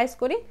সামারাইজ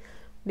করি,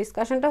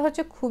 ডিসকাশনটা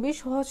হচ্ছে খুবই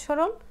সহজ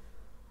সরল।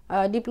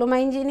 ডিপ্লোমা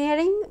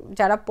ইঞ্জিনিয়ারিং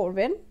যারা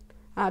পড়বেন,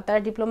 তারা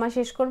ডিপ্লোমা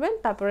শেষ করবেন,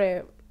 তারপরে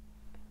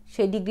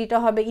সেই ডিগ্রিটা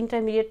হবে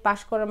ইন্টারমিডিয়েট পাস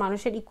করা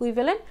মানুষের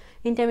ইকুইভ্যালেন্ট।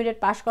 ইন্টারমিডিয়েট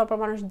পাস করার পর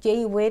মানুষ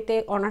যেই ওয়েতে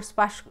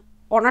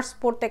অনার্স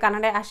পড়তে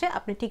কানাডায় আসে,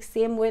 আপনি ঠিক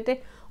সেম ওয়েতে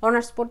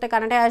অনার্স পড়তে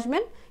কানাডায়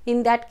আসবেন। ইন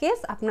দ্যাট কেস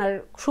আপনার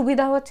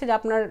সুবিধা হচ্ছে যে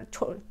আপনার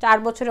 4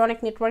 বছরে অনেক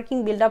নেটওয়ার্কিং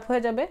বিল্ড আপ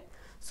হয়ে যাবে।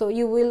 So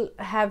you will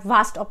have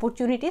vast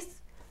opportunities.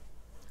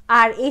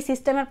 আর এই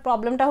সিস্টেমের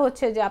প্রবলেমটা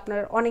হচ্ছে যে আপনার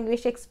অনেক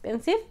বেশি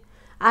expensive,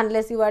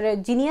 unless you R a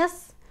genius.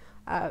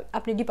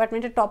 আপনি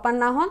ডিপার্টমেন্টের টপার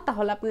না হন,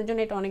 তাহলে আপনার জন্য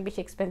এটা অনেক বেশি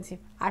এক্সপেন্সিভ।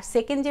 আর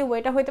সেকেন্ড যে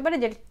ওয়েটা হতে পারে,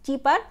 যেটা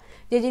চিপার,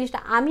 যে জিনিসটা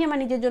আমি আমার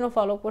নিজের জন্য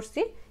ফলো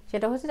করছি,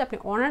 সেটা হচ্ছে যে আপনি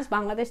অনার্স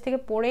বাংলাদেশ থেকে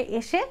পড়ে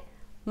এসে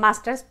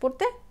মাস্টার্স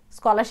পড়তে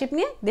স্কলারশিপ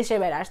নিয়ে দেশের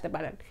বাইরে আসতে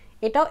পারেন।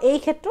 এটাও এই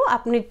ক্ষেত্রেও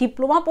আপনি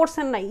ডিপ্লোমা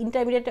পড়ছেন না,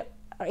 ইন্টারমিডিয়েটে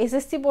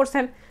এসএসসি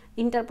পড়ছেন,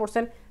 ইন্টার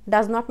পড়ছেন,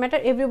 does not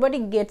matter. Everybody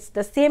Gates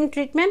the same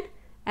treatment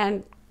and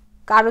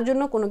কারোর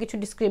জন্য কোনো কিছু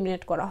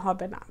ডিসক্রিমিনেট করা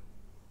হবে না।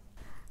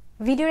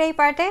 ভিডিওর এই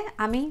পার্টে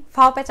আমি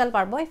ফাও পেঁচাল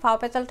পারবো। এই ফাও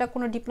পেঁচালটা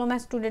কোনো ডিপ্লোমা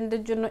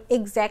স্টুডেন্টদের জন্য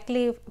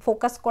এক্স্যাক্টলি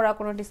ফোকাস করা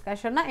কোনো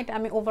ডিসকাশন না, এটা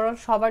আমি ওভারঅল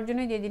সবার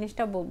জন্যই যে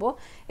জিনিসটা বলবো,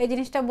 এই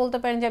জিনিসটা বলতে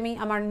পারেন যে আমি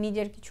আমার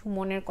নিজের কিছু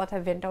মনের কথা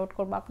ভেন্ট আউট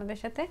করবো আপনাদের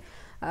সাথে।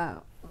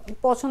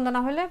 পছন্দ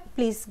না হলে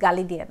প্লিজ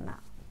গালি দিয়েন না,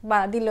 বা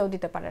দিলেও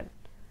দিতে পারেন।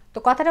 তো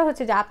কথাটা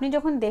হচ্ছে যে আপনি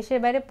যখন দেশের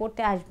বাইরে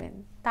পড়তে আসবেন,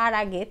 তার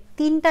আগে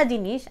 3টা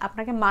জিনিস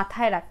আপনাকে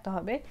মাথায় রাখতে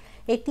হবে।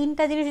 এই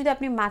 3টা জিনিস যদি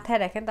আপনি মাথায়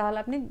রাখেন, তাহলে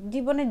আপনি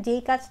জীবনে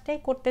যেই কাজটাই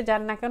করতে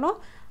যান না কেন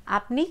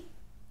আপনি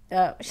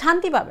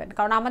শান্তি পাবেন।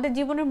 কারণ আমাদের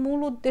জীবনের মূল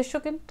উদ্দেশ্য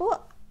কিন্তু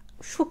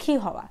সুখী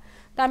হওয়া।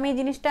 তো আমি এই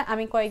জিনিসটা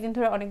আমি কয়েকদিন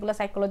ধরে অনেকগুলো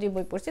সাইকোলজি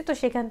বই পড়ছি, তো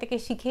সেখান থেকে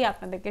শিখেই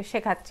আপনাদেরকে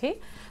শেখাচ্ছি।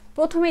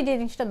 প্রথমে যে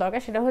জিনিসটা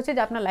দরকার সেটা হচ্ছে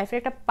যে আপনার লাইফের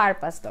একটা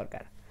পারপাস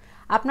দরকার।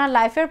 আপনার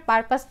লাইফের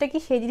পারপাসটা কি,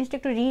 সেই জিনিসটা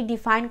একটু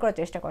রিডিফাইন করার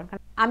চেষ্টা করেন।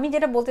 আমি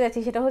যেটা বলতে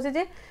চাচ্ছি সেটা হচ্ছে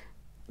যে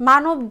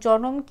মানব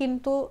জন্ম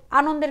কিন্তু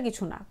আনন্দের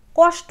কিছু না,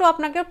 কষ্ট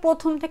আপনাকে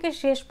প্রথম থেকে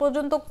শেষ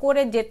পর্যন্ত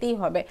করে যেতেই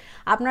হবে।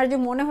 আপনার যে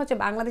মনে হচ্ছে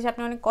বাংলাদেশে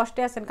আপনি অনেক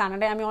কষ্টে আছেন,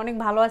 কানাডায় আমি অনেক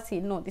ভালো আছি,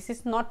 no, this is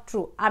not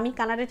true. আমি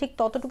কানাডায় ঠিক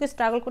ততটুকু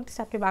স্ট্রাগল করতেছি,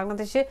 আপনি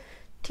বাংলাদেশে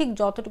ঠিক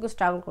যতটুকু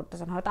স্ট্রাগল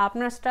করতেছেন। হয়তো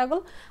আপনার স্ট্রাগল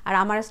আর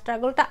আমার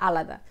স্ট্রাগলটা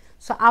আলাদা।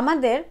 সো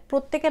আমাদের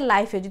প্রত্যেকের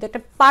লাইফে যদি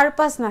একটা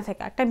পারপাস না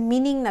থাকে, একটা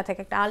মিনিং না থাকে,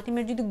 একটা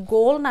আলটিমেট যদি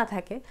গোল না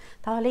থাকে,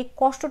 তাহলে এই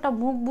কষ্টটা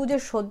মুখ বুজে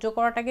সহ্য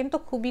করাটা কিন্তু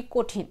খুবই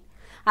কঠিন।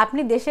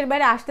 আপনি দেশের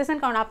বাইরে আসতেছেন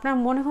কারণ আপনার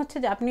মনে হচ্ছে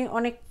যে আপনি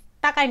অনেক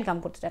টাকা ইনকাম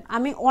করতে চান।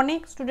 আমি অনেক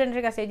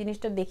স্টুডেন্টের কাছে এই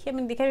জিনিসটা দেখি,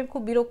 আমি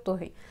খুব বিরক্ত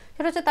হই।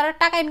 সেটা হচ্ছে তারা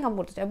টাকা ইনকাম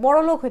করতে চায়, বড়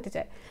লোক হতে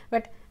চায়।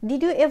 But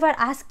did you ever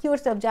ask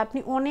yourself যে আপনি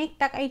অনেক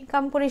টাকা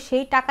ইনকাম করে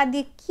সেই টাকা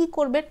দিয়ে কি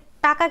করবেন?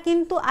 টাকা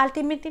কিন্তু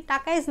আলটিমেটলি,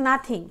 টাকা ইজ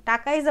নাথিং,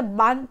 টাকা ইজ আ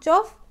বাঞ্চ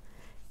অফ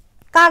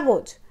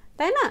কাগজ,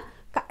 তাই না?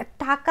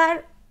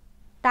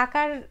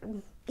 টাকার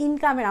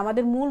ইনকামের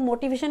আমাদের মূল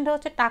মোটিভেশনটা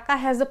হচ্ছে টাকা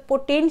has a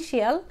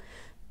potential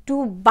two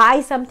by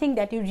something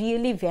that you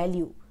really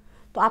value.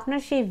 তো আপনার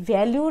সেই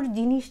ভ্যালুর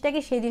জিনিসটাকে,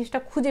 সেই জিনিসটা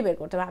খুঁজে বের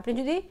করতে হবে। আপনি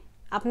যদি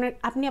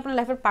আপনি আপনার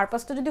লাইফের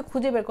পারপাসটা যদি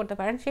খুঁজে বের করতে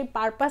পারেন, সেই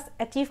পারপাস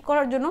অ্যাচিভ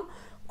করার জন্য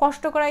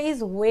কষ্ট করা ইজ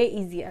ওয়ে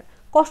ইজিয়ার।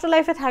 কষ্ট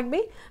লাইফে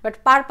থাকবেই, বাট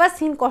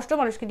পারপাসহীন কষ্ট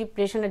মানুষকে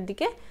ডিপ্রেশনের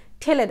দিকে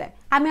ঠেলে দেয়।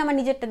 আমি আমার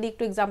নিজেরটা দিয়ে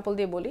একটু এক্সাম্পল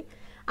দিয়ে বলি।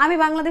 আমি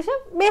বাংলাদেশে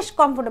বেশ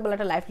কমফোর্টেবল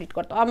একটা লাইফ লিড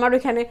করতাম। আমার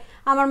ওইখানে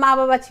আমার মা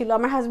বাবা ছিল,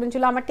 আমার হাজব্যান্ড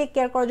ছিল, আমার টেক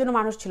কেয়ার করার জন্য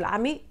মানুষ ছিল,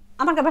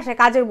 আমার বাসায়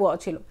কাজের বুয়াও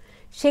ছিল।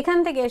 সেখান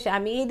থেকে এসে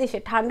আমি এই দেশে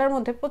ঠান্ডার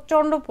মধ্যে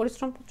প্রচণ্ড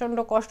পরিশ্রম, প্রচণ্ড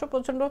কষ্ট,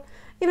 প্রচণ্ড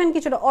ইভেন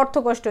কিছুটা অর্থ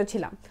কষ্টও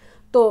ছিলাম।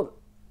 তো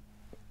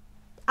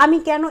আমি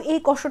কেন এই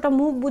কষ্টটা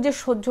মুখ বুজে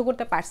সহ্য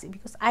করতে পারছি?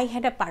 Because I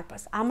had a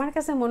purpose. আমার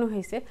কাছে মনে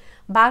হয়েছে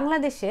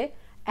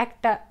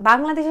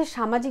বাংলাদেশের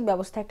সামাজিক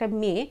ব্যবস্থা, একটা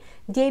মেয়ে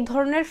যেই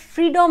ধরনের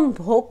ফ্রিডম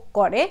ভোগ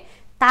করে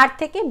তার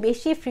থেকে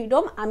বেশি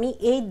ফ্রিডম আমি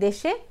এই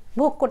দেশে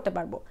ভোগ করতে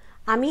পারবো।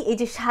 আমি এই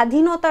যে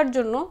স্বাধীনতার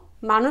জন্য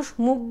মানুষ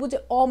মুখ বুজে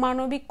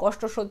অমানবিক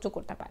কষ্ট সহ্য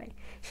করতে পারে,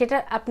 সেটা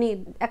আপনি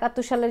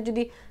 71 সালের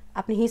যদি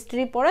আপনি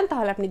হিস্ট্রি পড়েন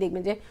তাহলে আপনি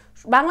দেখবেন যে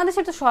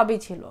বাংলাদেশের তো সবই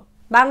ছিল।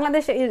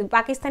 বাংলাদেশে,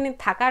 পাকিস্তানে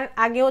থাকার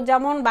আগেও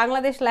যেমন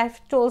বাংলাদেশ লাইফ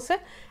চলছে,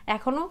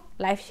 এখনও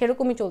লাইফ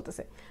সেরকমই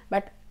চলতেছে।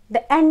 বাট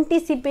দ্য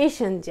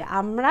অ্যান্টিসিপেশন যে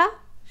আমরা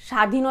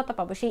স্বাধীনতা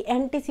পাবো, সেই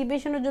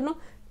অ্যান্টিসিপেশনের জন্য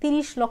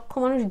 30 লক্ষ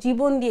মানুষ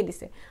জীবন দিয়ে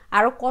দিছে।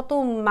 আরও কত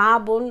মা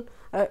বোন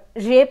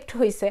রেপড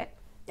হয়েছে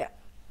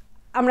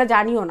আমরা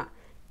জানিও না।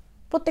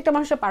 প্রত্যেকটা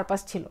মানুষের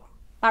পারপাস ছিল।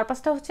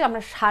 পারপাসটা হচ্ছে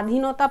আমরা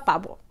স্বাধীনতা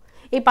পাবো।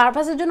 এই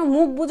পারপাসের জন্য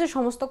মুখ বুজে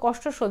সমস্ত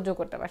কষ্ট সহ্য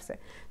করতে পারছে।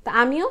 তা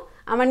আমিও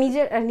আমার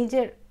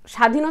নিজের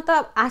স্বাধীনতা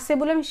আছে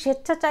বলে আমি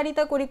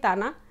স্বেচ্ছাচারিতা করি তা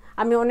না।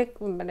 আমি অনেক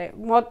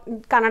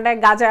কানাডায়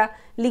গাঁজা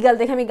লিগাল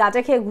দেখে আমি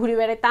গাঁজা খেয়ে ঘুরে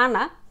বেড়াই তা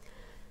না।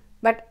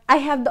 But I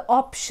have the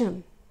option,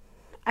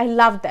 I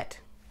love that.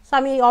 So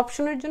আমি এই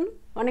অপশনের জন্য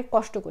অনেক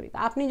কষ্ট করি।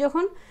 আপনি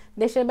যখন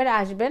দেশের বাইরে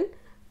আসবেন,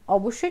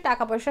 অবশ্যই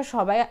টাকা পয়সা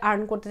সবাই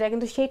আর্ন করতে চায়,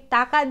 কিন্তু সেই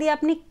টাকা দিয়ে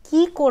আপনি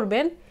কি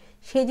করবেন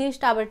সেই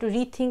জিনিসটা আবার একটু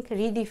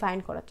রিডিফাইন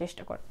করার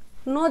চেষ্টা করেন।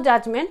 No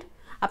judgement.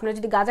 আপনার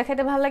যদি গাঁজা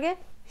খেতে ভালো লাগে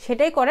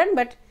সেটাই করেন,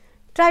 but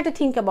try to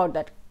think about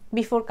that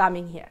before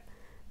coming here.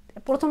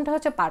 প্রথমটা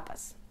হচ্ছে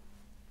পারপাস।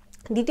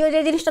 দ্বিতীয় যে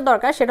জিনিসটা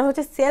দরকার সেটা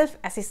হচ্ছে সেলফ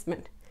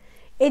অ্যাসেসমেন্ট।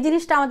 এই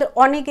জিনিসটা আমাদের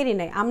অনেকেরই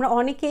নেই। আমরা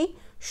অনেকেই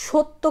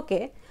সত্যকে,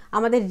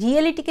 আমাদের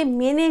রিয়েলিটিকে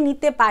মেনে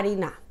নিতে পারি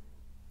না।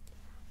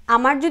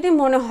 আমার যদি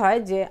মনে হয়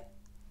যে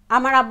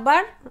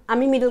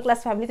আমি মিডল ক্লাস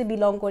ফ্যামিলিতে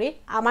বিলং করি,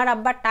 আমার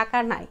আব্বার টাকা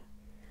নাই,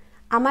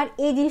 আমার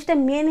এই জিনিসটা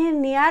মেনে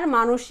নেওয়ার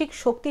মানসিক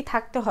শক্তি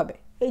থাকতে হবে।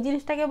 এই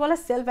জিনিসটাকে বলে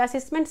self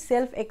assessment,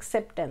 self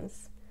acceptance.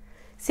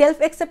 Self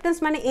acceptance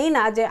মানে এই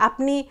না যে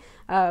আপনি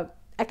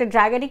একটা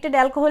ড্রাগ অ্যাডিক্টেড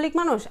অ্যালকোহলিক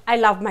মানুষ, I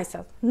love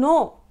myself. No,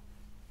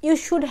 you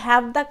should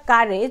have the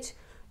courage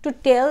to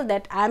tell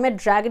that I M a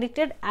drug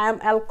addicted, I am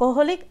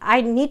alcoholic, I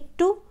need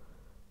to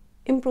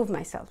improve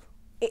myself.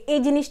 এই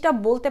জিনিসটা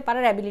বলতে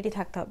পারার অ্যাবিলিটি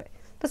থাকতে হবে।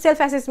 তো সেলফ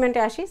অ্যাসেসমেন্টে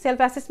আসি। সেলফ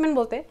অ্যাসেসমেন্ট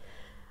বলতে,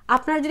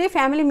 আপনার যদি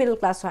ফ্যামিলি মিডল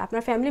ক্লাস হয়,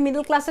 আপনার ফ্যামিলি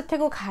মিডল ক্লাসের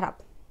থেকেও খারাপ,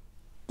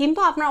 কিন্তু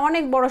আপনার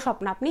অনেক বড়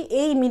স্বপ্ন, আপনি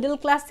এই মিডল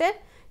ক্লাসের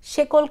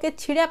শেকলকে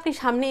ছিঁড়ে আপনি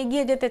সামনে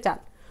এগিয়ে যেতে চান,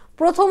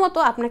 প্রথমত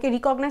আপনাকে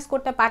রিকগনাইজ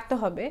করতে পারতে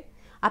হবে,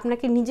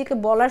 আপনাকে নিজেকে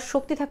বলার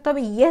শক্তি থাকতে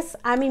হবে, ইয়েস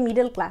আমি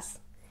middle class,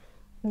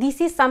 this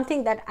is something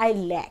that I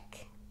lack,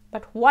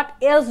 but what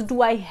else do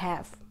I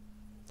have.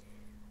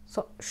 So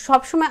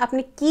সবসময়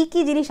আপনি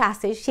কি জিনিস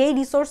আছে সেই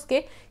রিসোর্সকে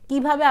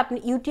কিভাবে আপনি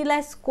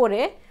ইউটিলাইজ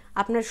করে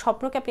আপনার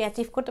স্বপ্নকে আপনি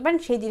অ্যাচিভ করতে পারেন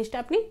সেই জিনিসটা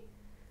আপনি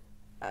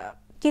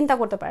চিন্তা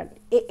করতে পারেন।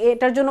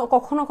 এটার জন্য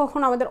কখনো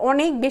কখনো আমাদের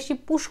অনেক বেশি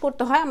পুশ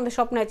করতে হয় আমাদের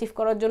স্বপ্ন অ্যাচিভ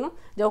করার জন্য,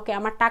 যে ওকে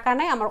আমার টাকা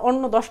নাই, আমার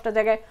অন্য 10টা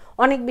জায়গায়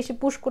অনেক বেশি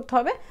পুশ করতে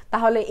হবে,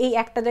 তাহলে এই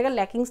একটা জায়গার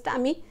ল্যাকিংসটা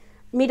আমি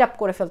মিট আপ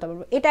করে ফেলতে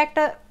পারবো। এটা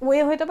একটা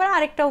ওয়ে হতে পারে।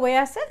 আরেকটা ওয়ে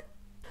আছে,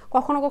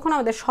 কখনো কখনো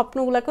আমাদের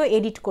স্বপ্নগুলোকেও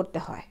এডিট করতে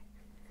হয়।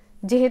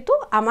 যেহেতু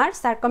আমার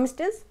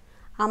সার্কামস্টেন্স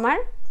আমার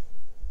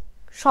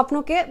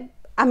স্বপ্নকে,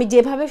 আমি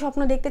যেভাবে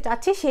স্বপ্ন দেখতে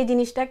চাচ্ছি সেই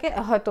জিনিসটাকে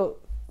হয়তো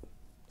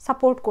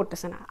সাপোর্ট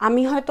করতেছে না।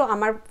 আমি হয়তো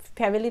আমার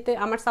ফ্যামিলিতে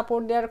আমার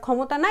সাপোর্ট দেওয়ার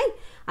ক্ষমতা নাই,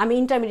 আমি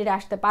ইন্টারমিডিয়েটে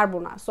আসতে পারবো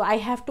না, so I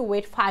have to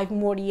wait 5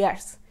 more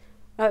years,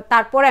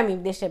 তারপরে আমি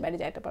দেশের বাইরে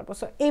যাইতে পারবো।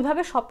 সো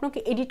এইভাবে স্বপ্নকে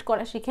এডিট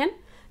করা শিখেন,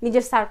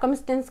 নিজের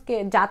সার্কামস্টেন্সকে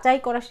যাচাই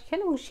করা শিখেন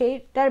এবং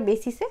সেইটার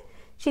বেসিসে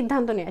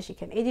সিদ্ধান্ত নেওয়া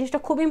শিখেন। এই জিনিসটা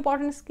খুব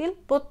ইম্পর্টেন্ট স্কিল,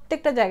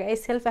 প্রত্যেকটা জায়গায় এই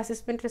সেলফ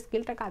অ্যাসেসমেন্টের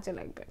স্কিলটা কাজে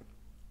লাগবে।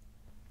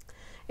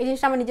 এই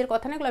জিনিসটা আমার নিজের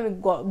কথা না, এগুলো আমি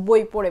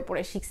বই পড়ে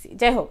পড়ে শিখছি।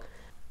 যাই হোক,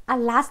 আর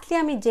লাস্টলি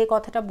আমি যে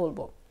কথাটা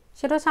বলবো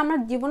সেটা হচ্ছে আমরা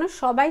জীবনে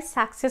সবাই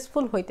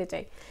সাকসেসফুল হইতে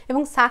চাই,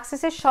 এবং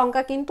সাকসেসের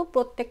সংখ্যা কিন্তু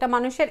প্রত্যেকটা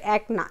মানুষের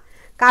এক না।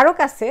 কারো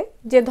কাছে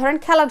যে ধরেন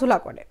খেলাধুলা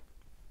করে,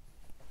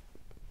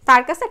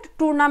 তার কাছে একটা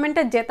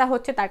টুর্নামেন্টে জেতা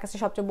হচ্ছে তার কাছে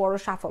সবচেয়ে বড়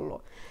সাফল্য।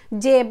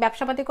 যে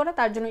ব্যবসাপাতি করে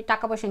তার জন্য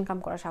টাকা পয়সা ইনকাম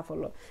করা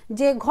সাফল্য।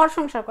 যে ঘর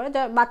সংসার করে,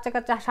 যার বাচ্চা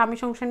কাচ্চা স্বামী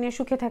সংসার নিয়ে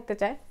সুখে থাকতে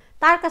চায়,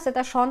 তার কাছে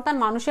তার সন্তান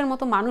মানুষের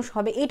মতো মানুষ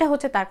হবে, এটা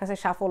হচ্ছে তার কাছে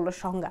সাফল্যের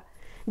সংজ্ঞা।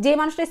 যে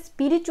মানুষটা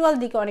স্পিরিচুয়াল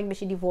দিকে অনেক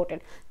বেশি ডিভোটেড,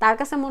 তার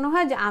কাছে মনে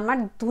হয় যে আমার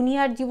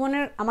দুনিয়ার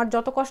জীবনের আমার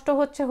যত কষ্ট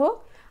হচ্ছে হোক,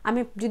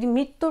 আমি যদি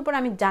মৃত্যুর পর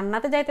আমি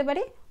জান্নাতে যাইতে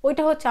পারি,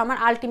 ওইটা হচ্ছে আমার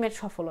আলটিমেট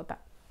সফলতা।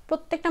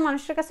 প্রত্যেকটা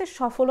মানুষের কাছে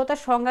সফলতার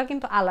সংজ্ঞা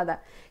কিন্তু আলাদা।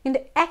 কিন্তু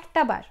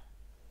একটাবার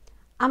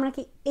আমরা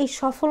কি এই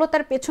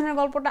সফলতার পেছনের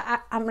গল্পটা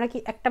আমরা কি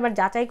একটাবার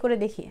যাচাই করে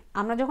দেখি?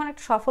 আমরা যখন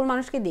একটা সফল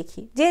মানুষকে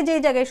দেখি, যে যেই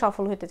জায়গায়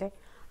সফল হতে চাই,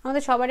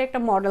 আমাদের সবারই একটা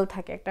মডেল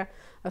থাকে, একটা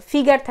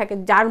ফিগার থাকে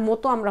যার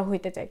মতো আমরা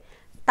হইতে চাই।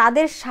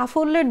 তাদের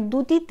সাফল্যের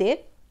দ্যুতিতে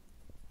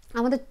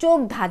আমাদের চোখ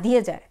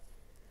ধাঁধিয়ে যায়,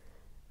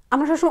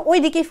 আমরা সবসময় ওই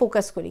দিকেই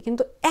ফোকাস করি।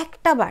 কিন্তু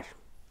একটাবার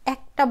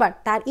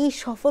তার এই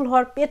সফল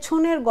হওয়ার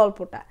পেছনের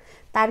গল্পটা,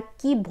 তার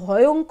কি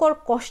ভয়ঙ্কর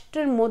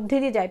কষ্টের মধ্যে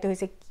দিয়ে যাইতে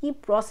হয়েছে, কি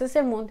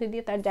প্রসেসের মধ্যে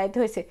দিয়ে তার যাইতে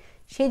হয়েছে,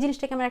 সেই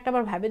জিনিসটাকে আমরা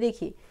একটাবার ভাবে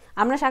দেখি।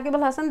 আমরা সাকিব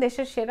আল হাসান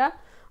দেশের সেরা,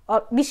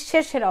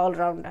 বিশ্বের সেরা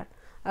অলরাউন্ডার,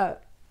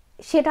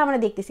 সেটা আমরা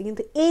দেখতেছি,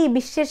 কিন্তু এই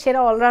বিশ্বের সেরা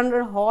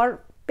অলরাউন্ডার হওয়ার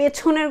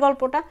পেছনের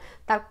গল্পটা,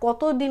 তার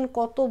কতদিন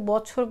কত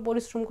বছর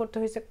পরিশ্রম করতে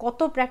হয়েছে, কত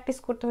প্র্যাকটিস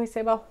করতে হয়েছে,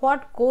 বা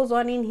what goes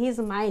on in his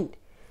mind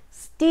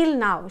still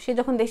now সে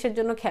যখন দেশের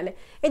জন্য খেলে,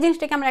 এই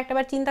জিনিসটাকে আমরা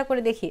একটাবার চিন্তা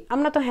করে দেখি।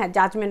 আমরা তো হ্যাঁ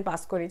জাজমেন্ট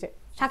পাস করি যে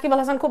সাকিব আল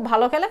হাসান খুব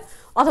ভালো খেলে,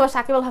 অথবা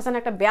সাকিব আল হাসান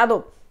একটা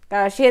বেয়াদব,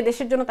 সে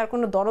দেশের জন্য তার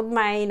কোনো দরদ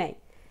মায়াই নাই।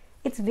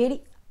 It's very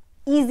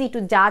easy to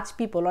judge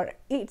people, or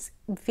it's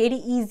very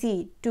easy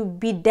to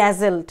be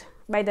dazzled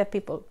by the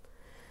people.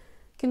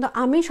 কিন্তু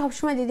আমি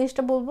সবসময় যে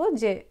জিনিসটা বলবো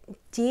যে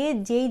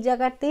যেই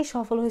জায়গাতেই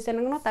সফল হয়েছে না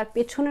কেন, তার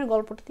পেছনের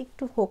গল্পটাতে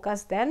একটু ফোকাস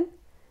দেন।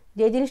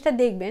 যে জিনিসটা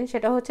দেখবেন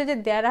সেটা হচ্ছে যে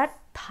there are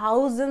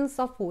thousands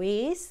of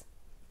ways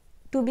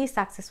to be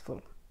successful,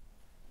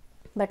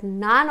 but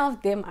none of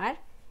them are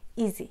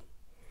easy.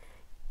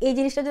 এই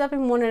জিনিসটা যদি আপনি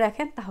মনে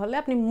রাখেন, তাহলে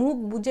আপনি মুখ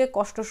বুজে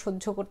কষ্ট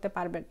সহ্য করতে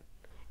পারবেন।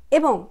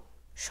 এবং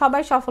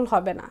সবাই সফল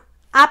হবে না।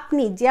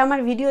 আপনি যে আমার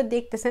ভিডিও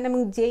দেখতেছেন এবং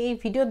যে এই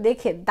ভিডিও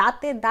দেখে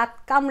দাঁতে দাঁত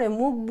কামড়ে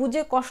মুখ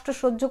বুজে কষ্ট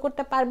সহ্য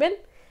করতে পারবেন,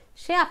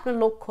 সে আপনার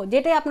লক্ষ্য,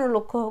 যেটাই আপনার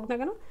লক্ষ্য হোক না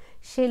কেন,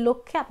 সেই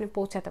লক্ষ্যে আপনি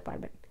পৌঁছাতে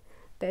পারবেন।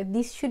 তো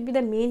this should be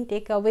the main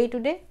take away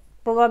today.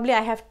 Probably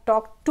I have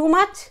talk too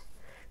much,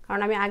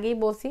 কারণ আমি আগেই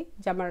বলছি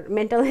যে আমার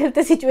মেন্টাল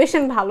হেলথের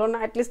সিচুয়েশন ভালো না।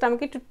 অ্যাটলিস্ট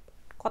আমাকে একটু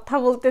কথা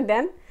বলতে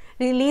দেন।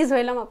 রিলিজ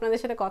হইলাম আপনাদের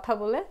সাথে কথা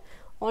বলে।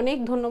 অনেক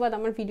ধন্যবাদ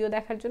আমার ভিডিও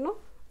দেখার জন্য।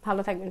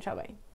 ভালো থাকবেন সবাই।